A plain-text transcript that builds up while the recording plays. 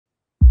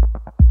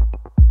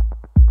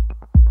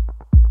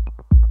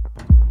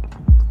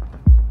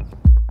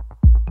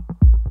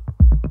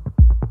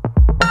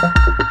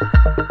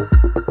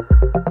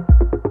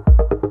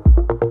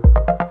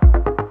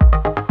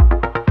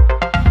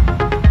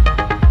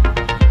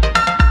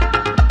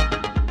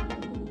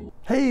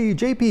Hey,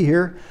 JP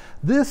here.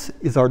 This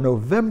is our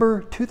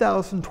November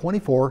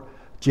 2024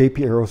 JP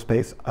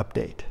Aerospace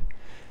update.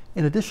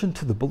 In addition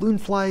to the balloon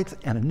flights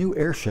and a new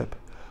airship,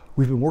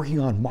 we've been working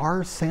on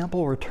Mars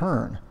sample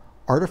return,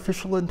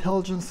 artificial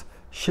intelligence,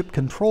 ship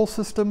control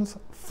systems,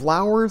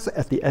 flowers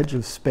at the edge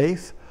of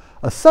space,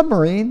 a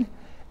submarine,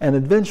 and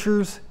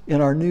adventures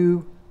in our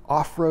new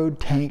off-road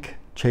tank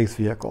chase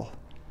vehicle.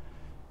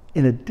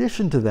 In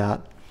addition to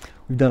that,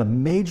 we've done a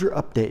major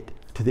update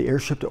to the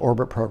Airship to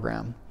Orbit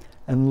program.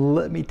 And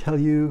let me tell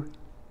you,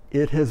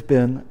 it has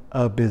been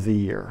a busy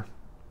year.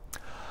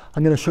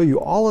 I'm going to show you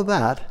all of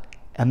that,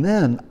 and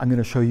then I'm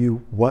going to show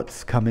you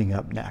what's coming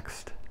up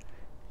next.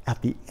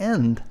 At the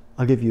end,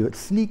 I'll give you a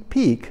sneak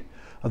peek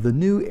of the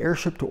new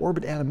Airship to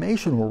Orbit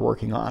animation we're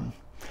working on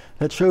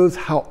that shows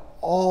how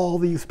all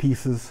these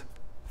pieces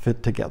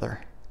fit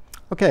together.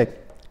 Okay,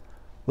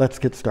 let's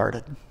get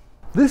started.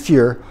 This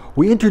year,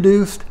 we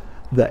introduced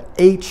the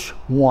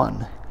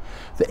H1.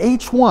 The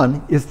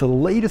H1 is the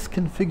latest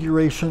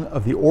configuration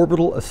of the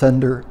Orbital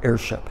Ascender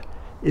airship.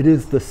 It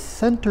is the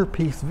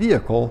centerpiece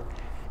vehicle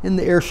in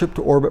the Airship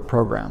to Orbit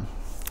program.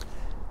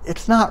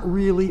 It's not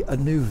really a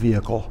new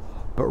vehicle,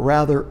 but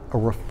rather a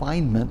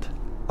refinement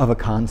of a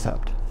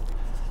concept.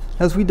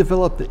 As we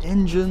develop the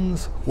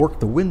engines, work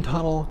the wind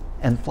tunnel,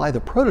 and fly the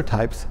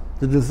prototypes,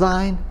 the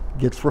design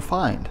gets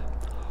refined.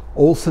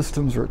 Old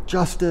systems are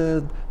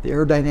adjusted, the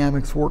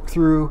aerodynamics work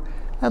through,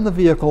 and the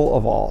vehicle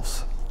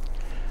evolves.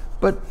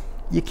 But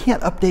you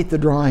can't update the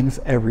drawings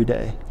every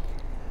day.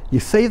 You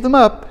save them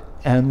up,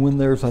 and when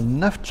there's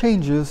enough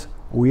changes,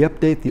 we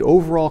update the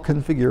overall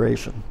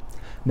configuration,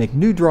 make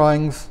new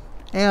drawings,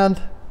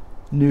 and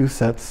new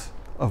sets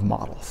of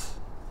models.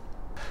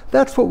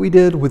 That's what we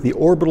did with the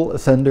Orbital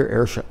Ascender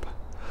airship.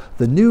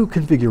 The new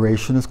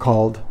configuration is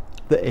called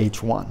the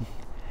H1.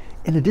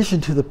 In addition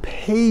to the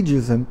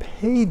pages and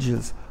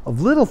pages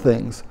of little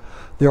things,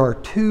 there are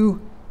two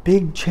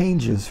big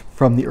changes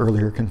from the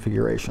earlier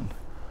configuration.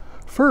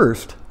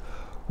 First,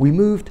 we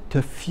moved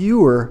to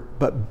fewer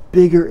but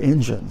bigger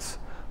engines,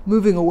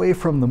 moving away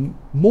from the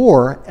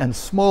more and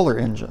smaller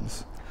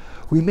engines.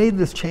 We made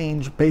this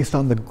change based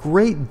on the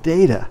great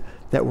data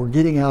that we're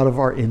getting out of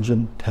our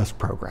engine test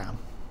program.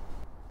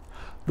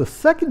 The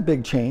second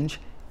big change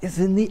is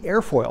in the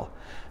airfoil.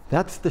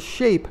 That's the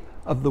shape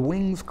of the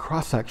wing's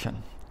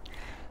cross-section.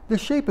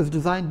 This shape is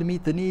designed to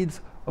meet the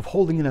needs of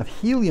holding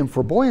enough helium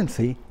for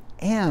buoyancy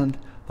and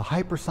the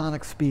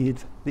hypersonic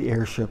speeds the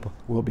airship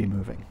will be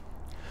moving.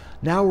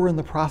 Now we're in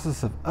the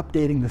process of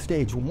updating the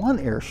Stage 1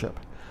 airship.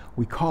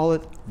 We call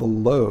it the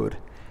Load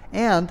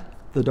and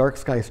the Dark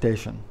Sky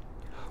Station.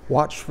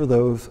 Watch for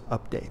those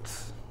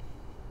updates.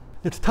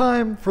 It's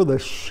time for the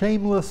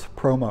shameless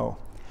promo.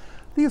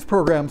 These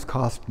programs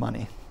cost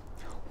money.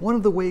 One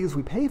of the ways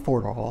we pay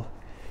for it all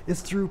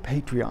is through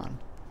Patreon.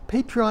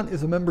 Patreon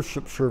is a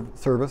membership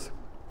service,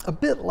 a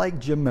bit like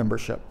gym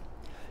membership.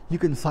 You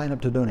can sign up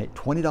to donate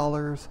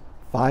 $20,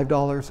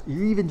 $5, or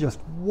even just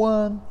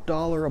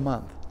 $1 a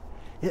month.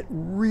 It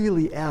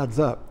really adds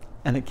up,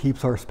 and it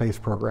keeps our space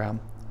program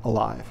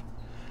alive.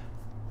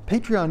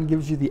 Patreon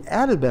gives you the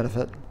added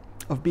benefit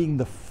of being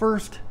the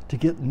first to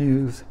get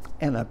news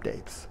and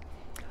updates.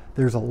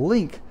 There's a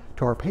link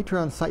to our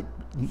Patreon site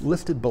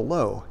listed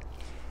below,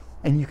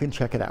 and you can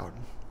check it out.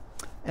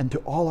 And to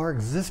all our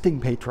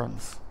existing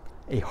patrons,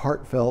 a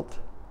heartfelt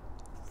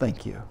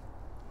thank you.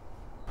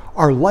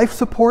 Our life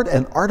support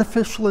and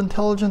artificial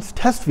intelligence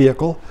test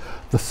vehicle,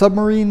 the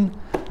submarine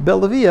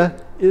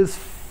Biva, is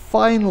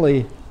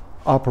finally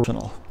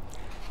operational.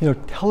 You know,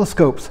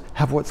 telescopes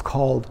have what's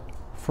called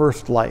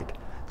first light.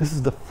 This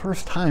is the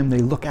first time they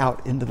look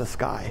out into the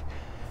sky.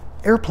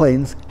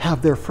 Airplanes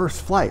have their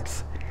first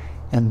flights,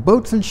 and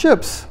boats and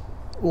ships,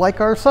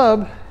 like our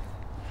sub,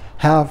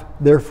 have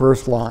their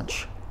first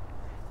launch.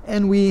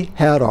 And we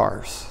had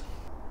ours.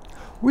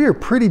 We are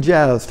pretty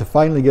jazzed to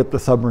finally get the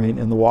submarine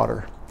in the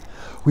water.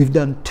 We've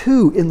done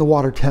 2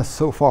 in-the-water tests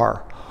so far.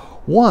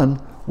 One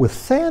with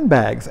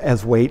sandbags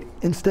as weight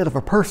instead of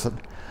a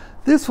person.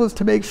 This was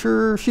to make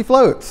sure she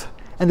floats,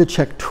 and to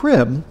check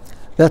trim,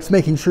 that's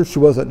making sure she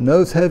wasn't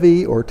nose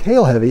heavy or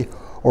tail heavy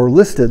or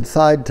listed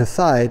side to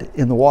side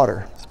in the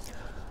water.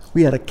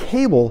 We had a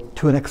cable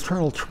to an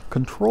external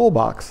control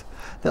box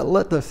that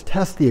let us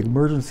test the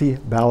emergency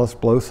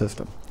ballast blow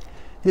system.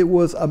 It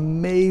was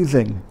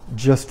amazing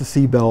just to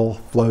see Belle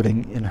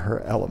floating in her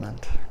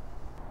element.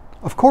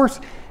 Of course,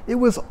 it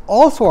was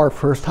also our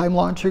first time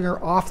launching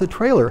her off the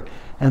trailer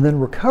and then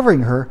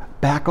recovering her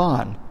back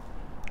on.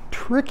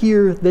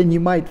 Trickier than you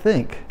might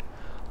think.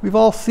 We've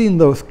all seen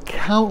those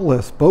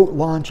countless boat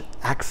launch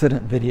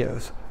accident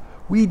videos.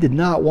 We did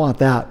not want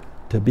that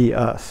to be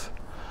us.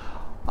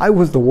 I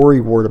was the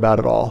worrywart about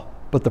it all,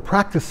 but the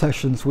practice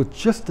sessions with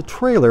just the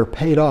trailer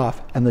paid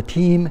off and the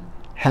team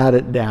had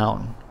it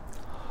down.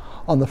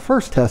 On the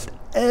first test,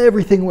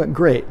 everything went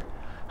great.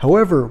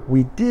 However,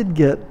 we did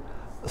get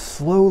a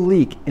slow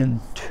leak in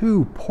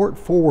 2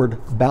 port-forward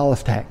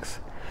ballast tanks.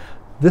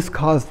 This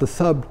caused the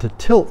sub to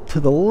tilt to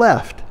the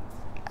left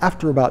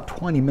after about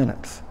 20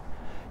 minutes.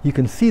 You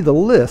can see the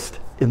list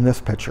in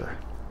this picture.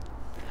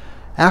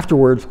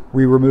 Afterwards,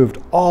 we removed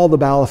all the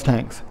ballast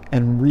tanks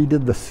and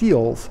redid the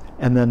seals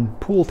and then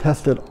pool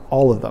tested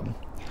all of them.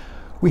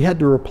 We had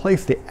to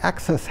replace the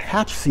access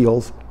hatch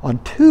seals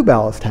on 2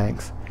 ballast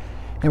tanks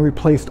and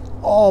replaced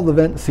all the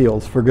vent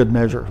seals for good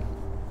measure.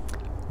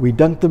 We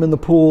dunked them in the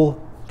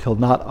pool till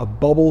not a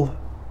bubble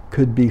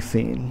could be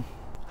seen.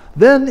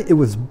 Then it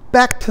was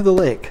back to the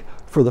lake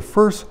for the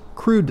first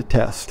crude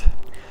test.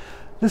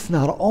 This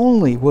not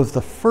only was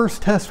the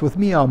first test with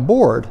me on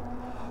board,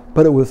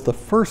 but it was the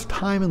first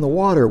time in the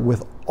water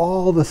with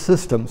all the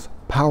systems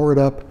powered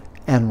up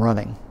and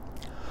running.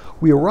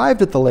 We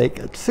arrived at the lake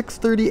at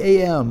 6:30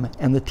 a.m.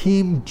 and the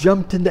team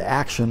jumped into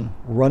action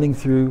running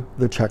through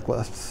the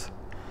checklists.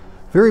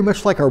 Very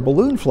much like our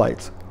balloon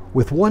flights,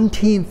 with one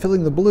team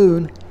filling the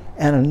balloon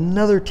and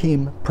another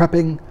team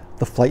prepping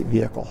the flight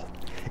vehicle.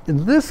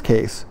 In this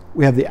case,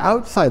 we have the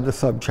outside the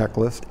sub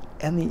checklist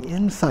and the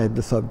inside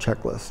the sub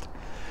checklist.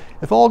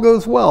 If all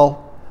goes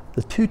well,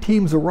 the 2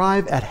 teams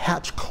arrive at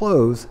hatch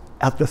close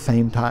at the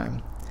same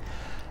time.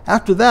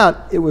 After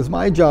that, it was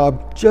my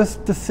job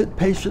just to sit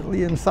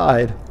patiently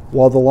inside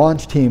while the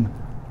launch team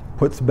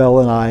puts Belle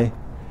and I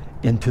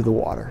into the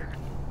water.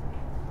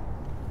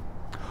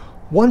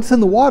 Once in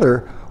the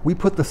water, we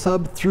put the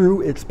sub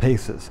through its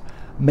paces.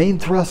 Main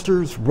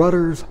thrusters,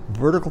 rudders,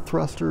 vertical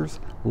thrusters,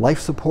 life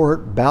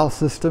support, ballast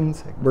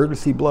systems,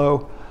 emergency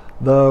blow,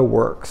 the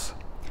works.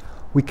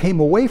 We came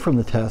away from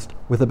the test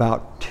with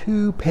about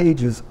 2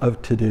 pages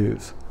of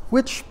to-dos,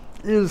 which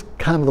is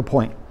kind of the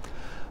point.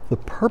 The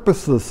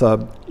purpose of the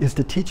sub is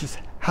to teach us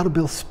how to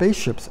build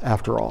spaceships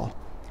after all.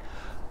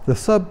 The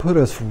sub put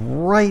us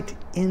right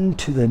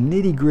into the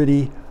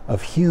nitty-gritty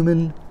of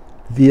human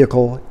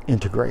vehicle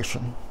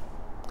integration.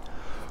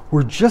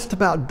 We're just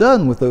about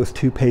done with those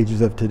 2 pages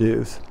of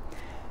to-dos,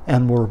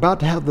 and we're about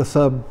to have the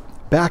sub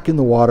back in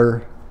the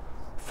water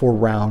for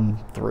round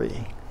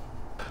 3.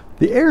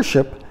 The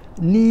Airship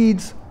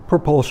needs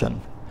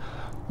propulsion.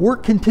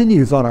 Work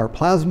continues on our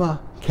plasma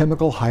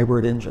chemical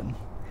hybrid engine.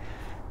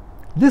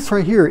 This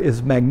right here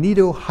is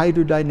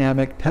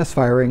Magnetohydrodynamic test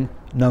firing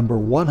number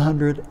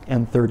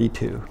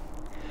 132.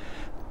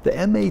 The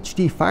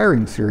MHD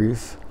firing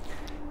series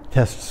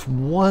tests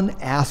one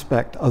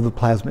aspect of the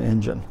plasma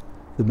engine,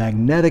 the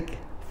magnetic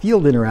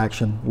field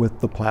interaction with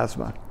the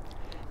plasma.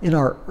 In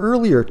our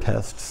earlier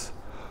tests,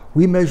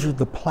 we measured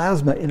the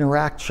plasma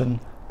interaction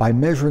by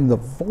measuring the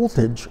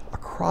voltage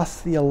across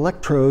the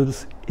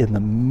electrodes in the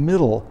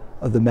middle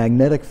of the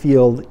magnetic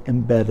field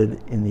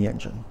embedded in the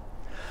engine.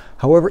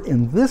 However,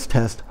 in this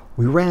test,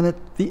 we ran it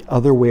the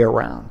other way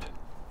around.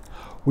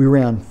 We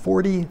ran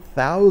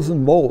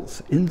 40,000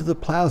 volts into the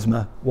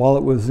plasma while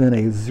it was in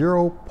a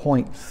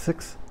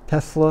 0.6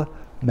 Tesla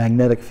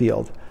magnetic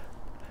field.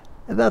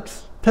 And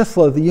that's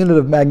Tesla, the unit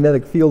of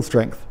magnetic field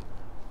strength,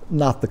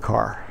 not the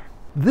car.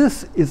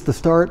 This is the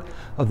start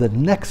of the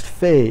next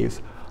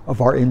phase of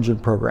our engine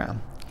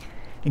program,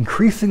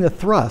 increasing the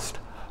thrust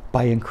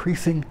by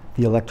increasing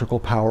the electrical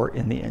power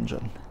in the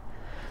engine.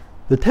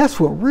 The test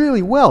went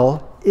really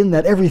well in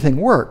that everything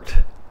worked.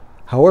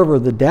 However,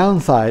 the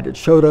downside, it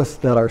showed us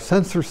that our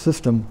sensor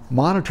system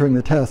monitoring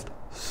the test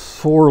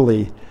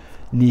sorely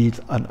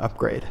needs an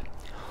upgrade.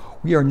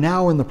 We are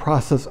now in the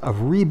process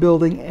of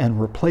rebuilding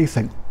and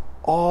replacing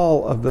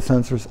all of the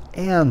sensors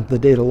and the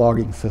data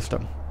logging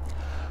system.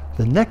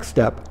 The next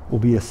step will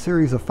be a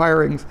series of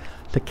firings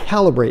to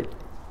calibrate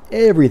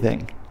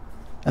everything,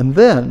 and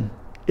then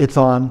it's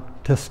on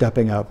to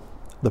stepping up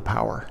the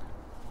power.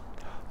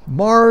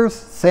 Mars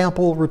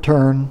sample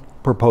return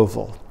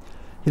proposal.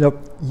 You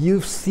know,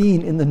 you've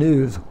seen in the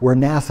news where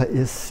NASA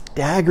is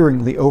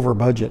staggeringly over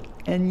budget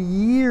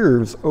and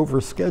years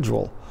over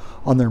schedule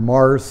on their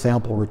Mars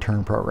sample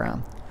return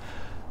program.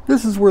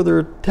 This is where they're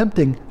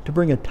attempting to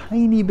bring a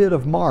tiny bit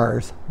of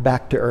Mars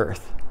back to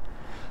Earth.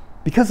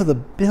 Because of the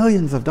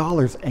billions of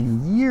dollars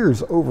and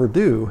years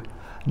overdue,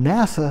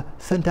 NASA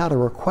sent out a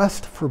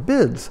request for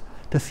bids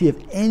to see if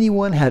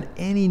anyone had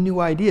any new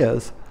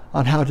ideas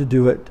on how to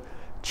do it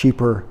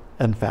cheaper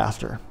and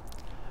faster.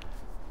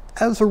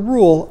 As a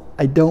rule,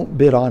 I don't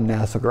bid on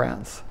NASA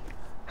grants.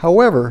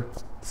 However,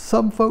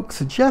 some folks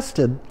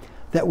suggested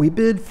that we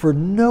bid for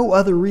no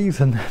other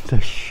reason than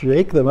to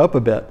shake them up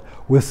a bit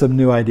with some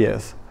new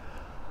ideas.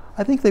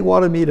 I think they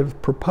wanted me to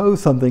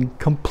propose something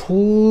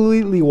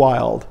completely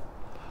wild.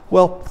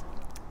 Well,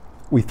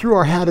 we threw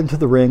our hat into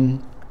the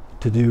ring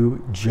to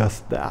do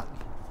just that.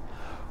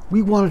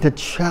 We wanted to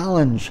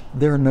challenge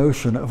their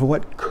notion of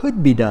what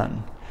could be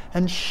done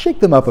and shake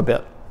them up a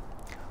bit.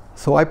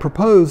 So I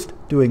proposed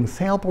doing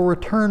sample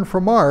return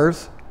from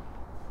Mars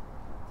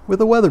with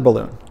a weather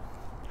balloon.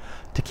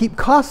 To keep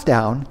costs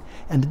down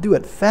and to do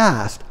it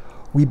fast,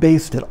 we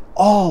based it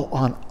all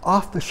on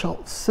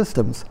off-the-shelf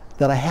systems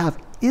that I have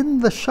in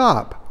the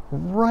shop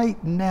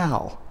right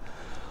now.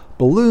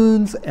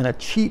 balloons, and a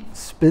cheap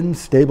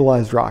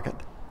spin-stabilized rocket.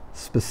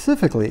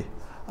 Specifically,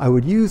 I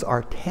would use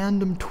our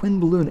tandem twin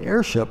balloon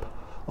Airship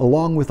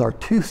along with our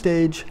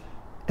two-stage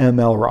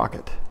ML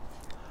rocket.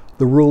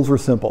 The rules were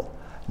simple.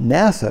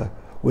 NASA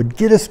would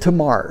get us to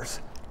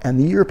Mars, and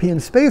the European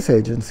Space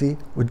Agency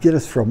would get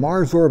us from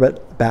Mars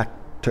orbit back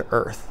to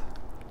Earth.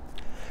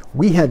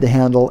 We had to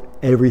handle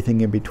everything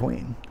in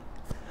between.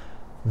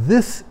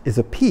 This is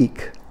a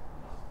peek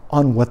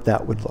on what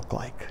that would look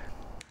like.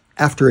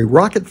 After a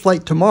rocket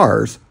flight to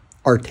Mars,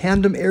 our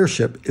tandem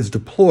Airship is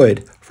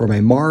deployed from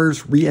a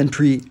Mars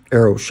re-entry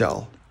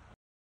aeroshell.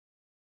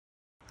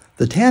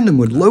 The tandem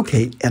would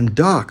locate and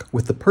dock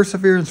with the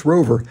Perseverance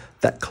rover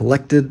that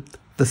collected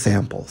the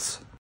samples.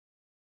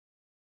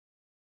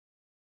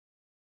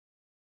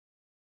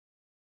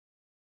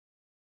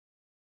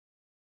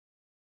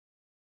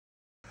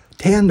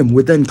 Tandem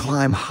would then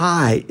climb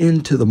high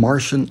into the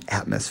Martian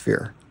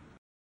atmosphere.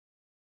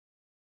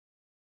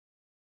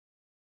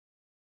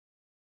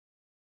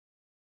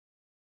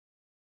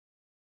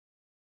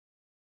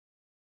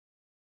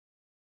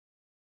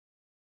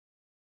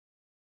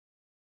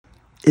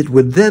 It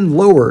would then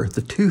lower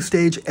the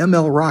two-stage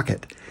ML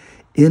rocket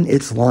in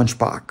its launch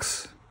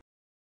box.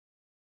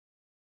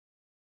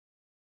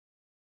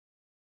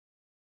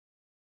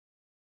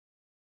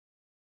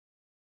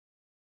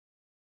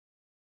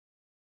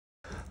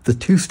 The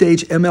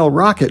two-stage ML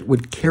rocket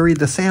would carry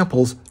the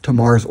samples to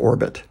Mars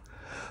orbit.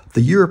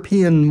 The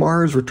European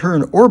Mars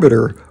Return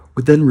Orbiter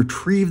would then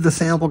retrieve the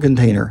sample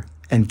container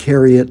and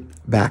carry it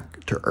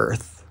back to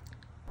Earth.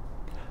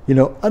 You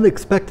know,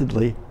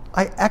 unexpectedly,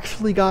 I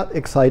actually got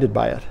excited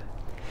by it.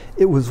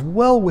 It was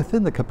well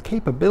within the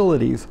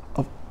capabilities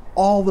of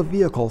all the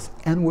vehicles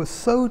and was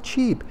so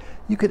cheap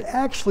you could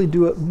actually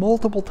do it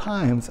multiple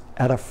times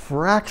at a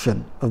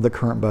fraction of the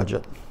current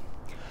budget.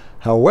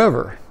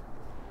 However,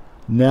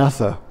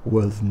 NASA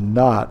was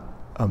not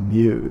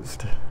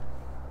amused.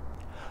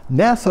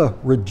 NASA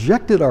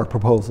rejected our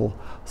proposal,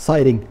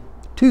 citing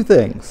two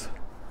things.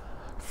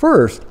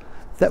 First,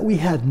 that we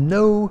had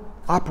no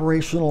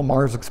operational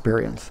Mars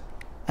experience,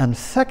 and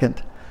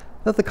second,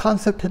 that the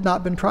concept had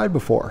not been tried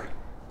before.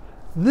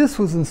 This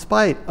was in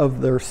spite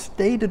of their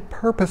stated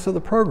purpose of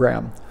the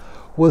program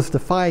was to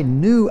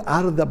find new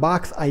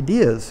out-of-the-box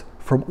ideas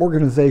from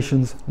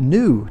organizations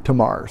new to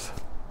Mars.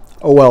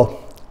 Oh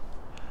well,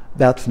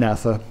 that's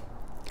NASA.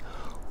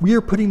 We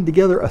are putting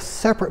together a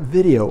separate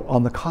video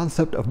on the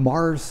concept of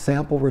Mars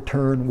sample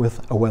return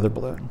with a weather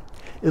balloon.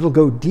 It'll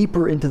go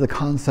deeper into the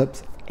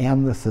concepts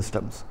and the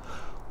systems.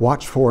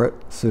 Watch for it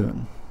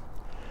soon.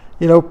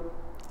 You know,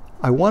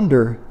 I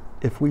wonder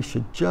if we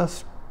should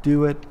just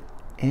do it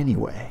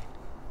anyway.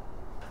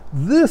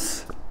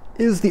 This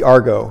is the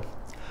Argo.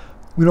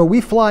 You know,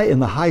 we fly in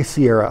the High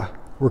Sierra.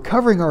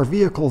 Recovering our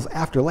vehicles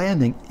after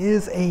landing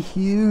is a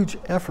huge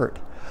effort.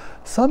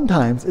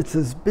 Sometimes it's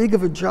as big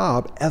of a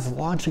job as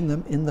launching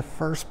them in the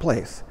first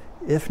place,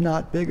 if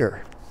not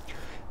bigger.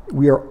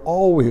 We are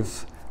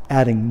always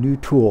adding new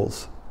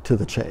tools to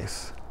the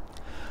chase.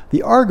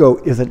 The Argo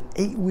is an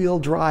 8-wheel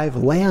drive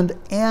land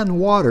and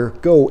water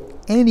go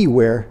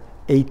anywhere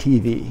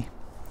ATV.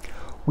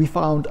 We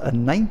found a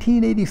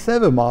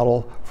 1987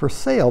 model for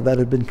sale that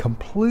had been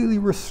completely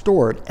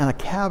restored and a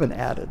cabin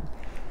added.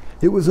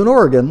 It was in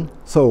Oregon,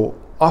 so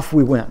off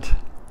we went.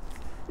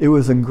 It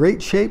was in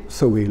great shape,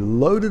 so we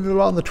loaded it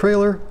on the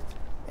trailer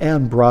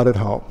and brought it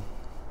home.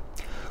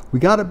 We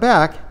got it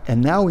back,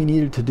 and now we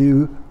needed to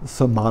do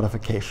some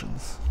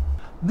modifications.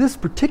 This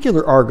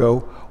particular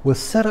Argo was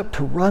set up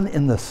to run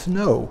in the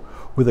snow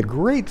with a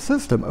great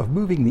system of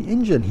moving the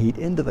engine heat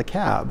into the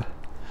cab.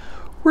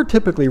 We're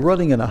typically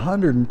running in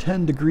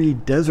 110-degree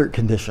desert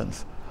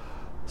conditions,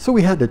 so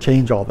we had to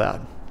change all that.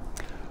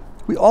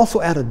 We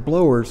also added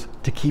blowers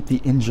to keep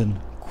the engine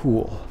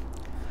cool.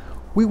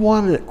 We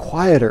wanted it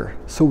quieter,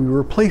 so we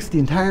replaced the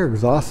entire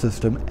exhaust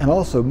system and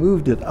also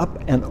moved it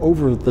up and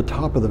over the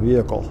top of the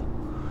vehicle.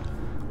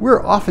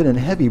 We're often in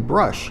heavy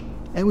brush,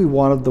 and we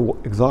wanted the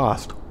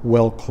exhaust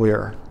well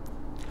clear.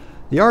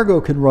 The Argo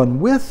can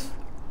run with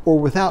or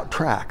without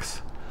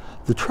tracks.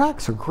 The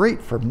tracks are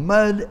great for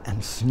mud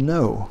and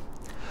snow.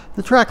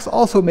 The tracks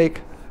also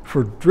make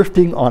for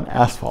drifting on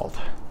asphalt.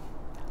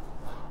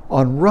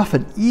 On rough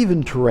and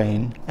even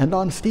terrain and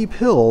on steep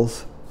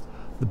hills,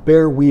 the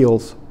bare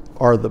wheels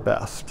are the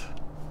best.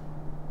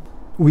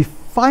 We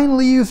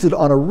finally used it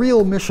on a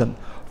real mission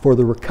for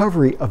the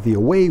recovery of the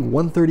Away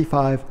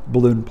 135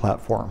 balloon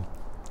platform.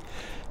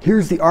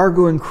 Here's the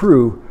Argo and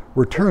crew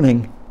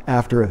returning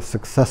after a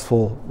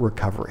successful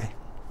recovery.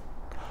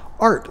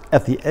 Art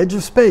at the edge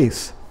of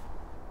space.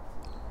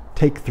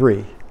 Take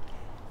 3.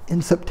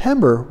 In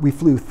September, we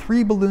flew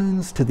 3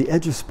 balloons to the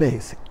edge of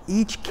space,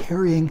 each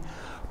carrying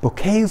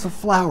bouquets of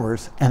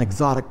flowers and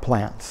exotic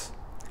plants.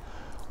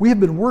 We have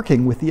been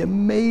working with the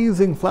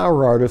amazing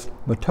flower artist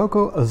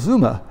Motoko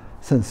Azuma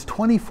since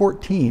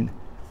 2014,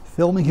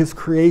 filming his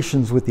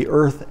creations with the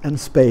Earth and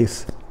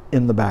space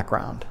in the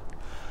background.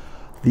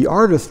 The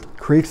artist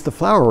creates the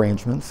flower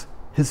arrangements,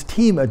 his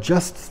team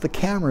adjusts the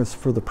cameras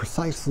for the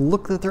precise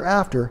look that they're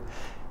after,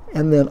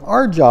 And then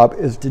our job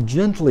is to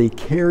gently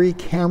carry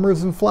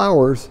cameras and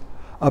flowers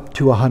up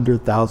to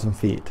 100,000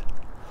 feet.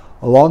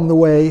 Along the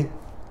way,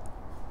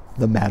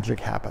 the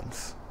magic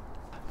happens.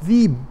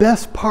 The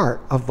best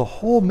part of the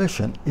whole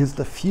mission is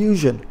the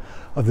fusion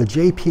of the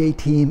JPA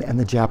team and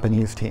the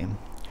Japanese team.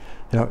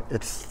 You know,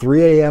 it's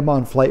 3 a.m.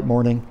 on flight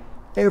morning.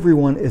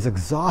 Everyone is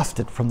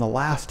exhausted from the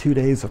last 2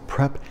 days of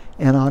prep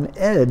and on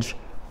edge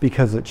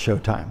because it's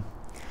showtime.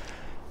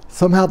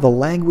 Somehow the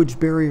language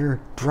barrier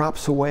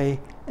drops away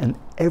and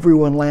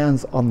everyone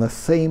lands on the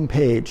same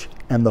page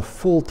and the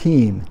full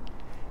team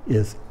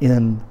is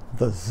in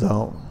the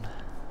zone.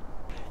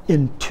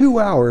 In 2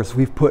 hours,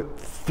 we've put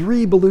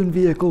 3 balloon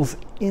vehicles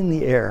in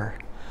the air.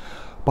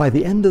 By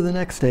the end of the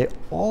next day,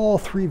 all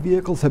 3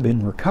 vehicles have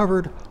been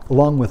recovered,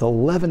 along with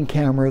 11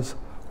 cameras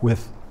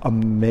with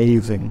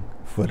amazing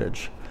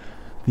footage.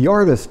 The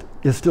artist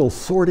is still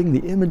sorting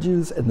the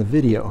images and the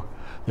video.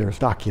 There's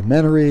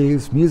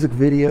documentaries, music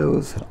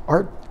videos, and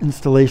art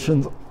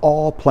installations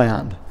all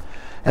planned.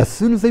 As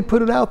soon as they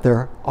put it out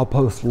there, I'll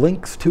post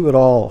links to it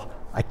all.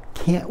 I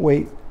can't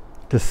wait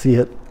to see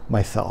it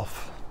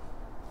myself.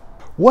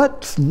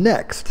 What's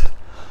next?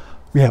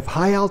 We have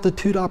high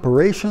altitude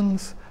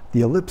operations,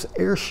 the Ellipse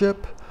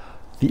airship,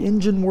 the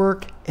engine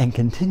work, and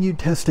continued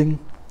testing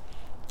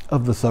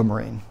of the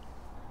submarine.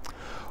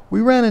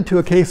 We ran into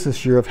a case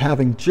this year of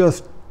having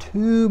just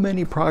too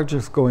many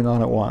projects going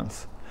on at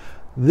once.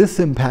 This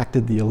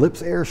impacted the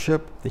Ellipse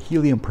airship, the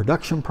helium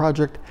production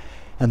project,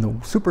 and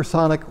the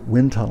supersonic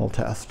wind tunnel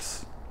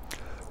tests.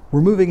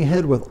 We're moving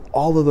ahead with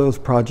all of those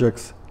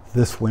projects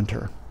this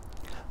winter.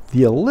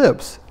 The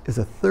Ellipse is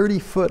a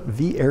 30-foot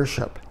V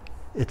airship.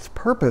 Its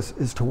purpose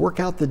is to work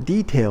out the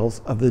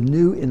details of the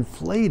new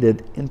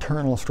inflated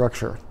internal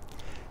structure.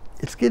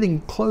 It's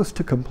getting close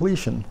to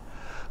completion,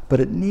 but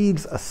it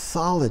needs a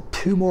solid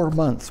 2 more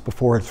months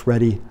before it's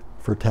ready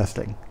for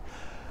testing.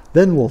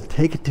 Then we'll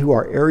take it to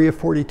our Area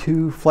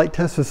 42 flight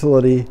test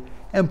facility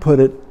and put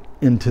it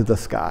into the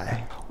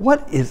sky.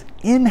 What is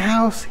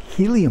in-house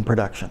helium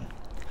production?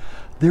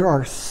 There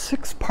are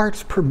 6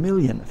 parts per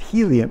million of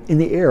helium in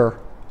the air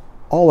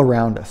all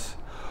around us.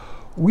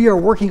 We are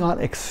working on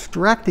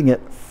extracting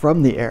it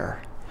from the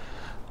air.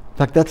 In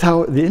fact, that's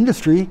how the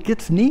industry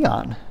gets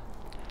neon.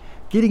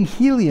 Getting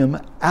helium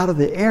out of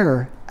the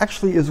air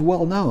actually is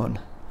well known.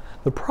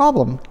 The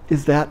problem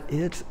is that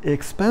it's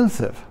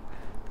expensive.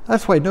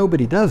 That's why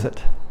nobody does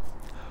it.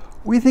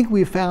 We think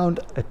we've found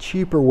a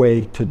cheaper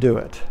way to do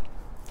it.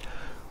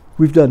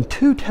 We've done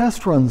 2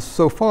 test runs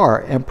so far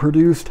and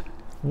produced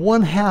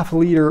 1/2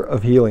 liter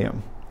of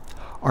helium.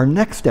 Our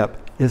next step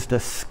is to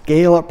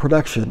scale up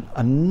production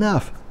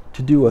enough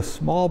to do a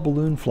small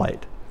balloon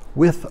flight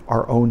with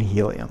our own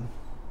helium.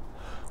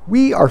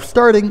 We are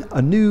starting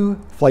a new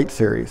flight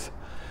series.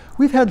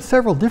 We've had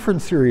several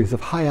different series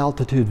of high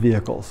altitude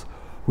vehicles.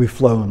 We've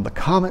flown the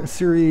Comet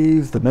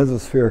series, the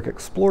Mesospheric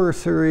Explorer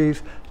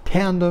series,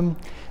 Tandem,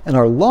 and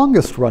our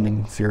longest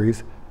running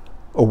series,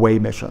 Away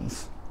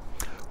missions.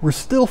 We're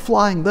still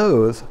flying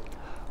those,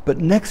 but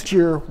next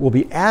year we'll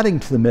be adding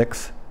to the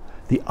mix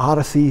the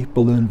Odyssey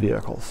balloon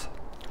vehicles.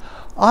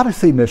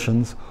 Odyssey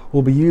missions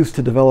will be used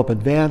to develop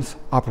advanced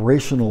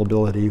operational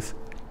abilities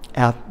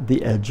at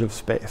the edge of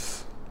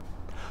space.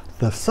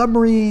 The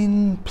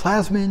submarine,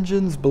 plasma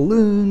engines,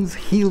 balloons,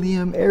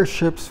 helium,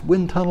 airships,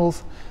 wind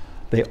tunnels,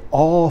 they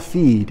all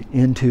feed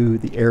into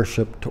the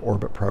Airship to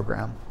Orbit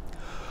program.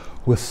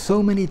 With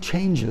so many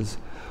changes,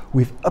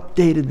 we've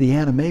updated the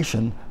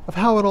animation of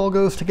how it all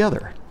goes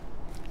together.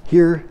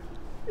 Here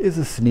is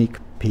a sneak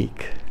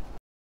peek.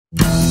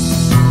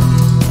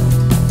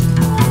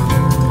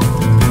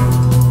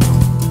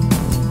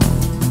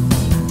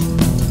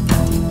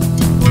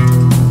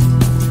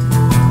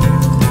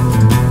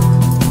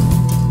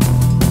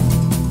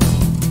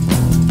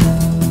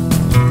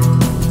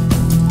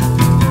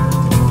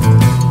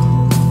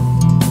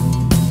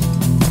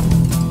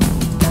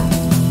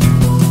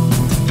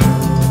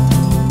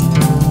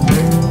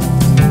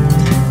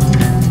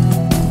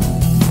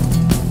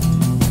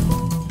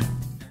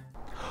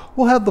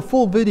 We'll have the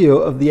full video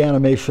of the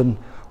animation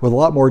with a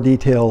lot more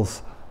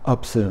details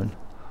up soon.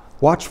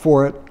 Watch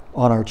for it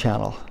on our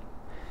channel.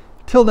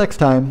 Till next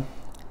time,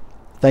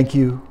 thank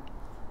you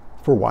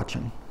for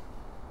watching.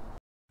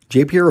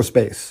 JP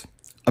Aerospace,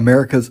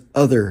 America's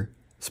other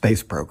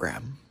space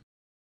program.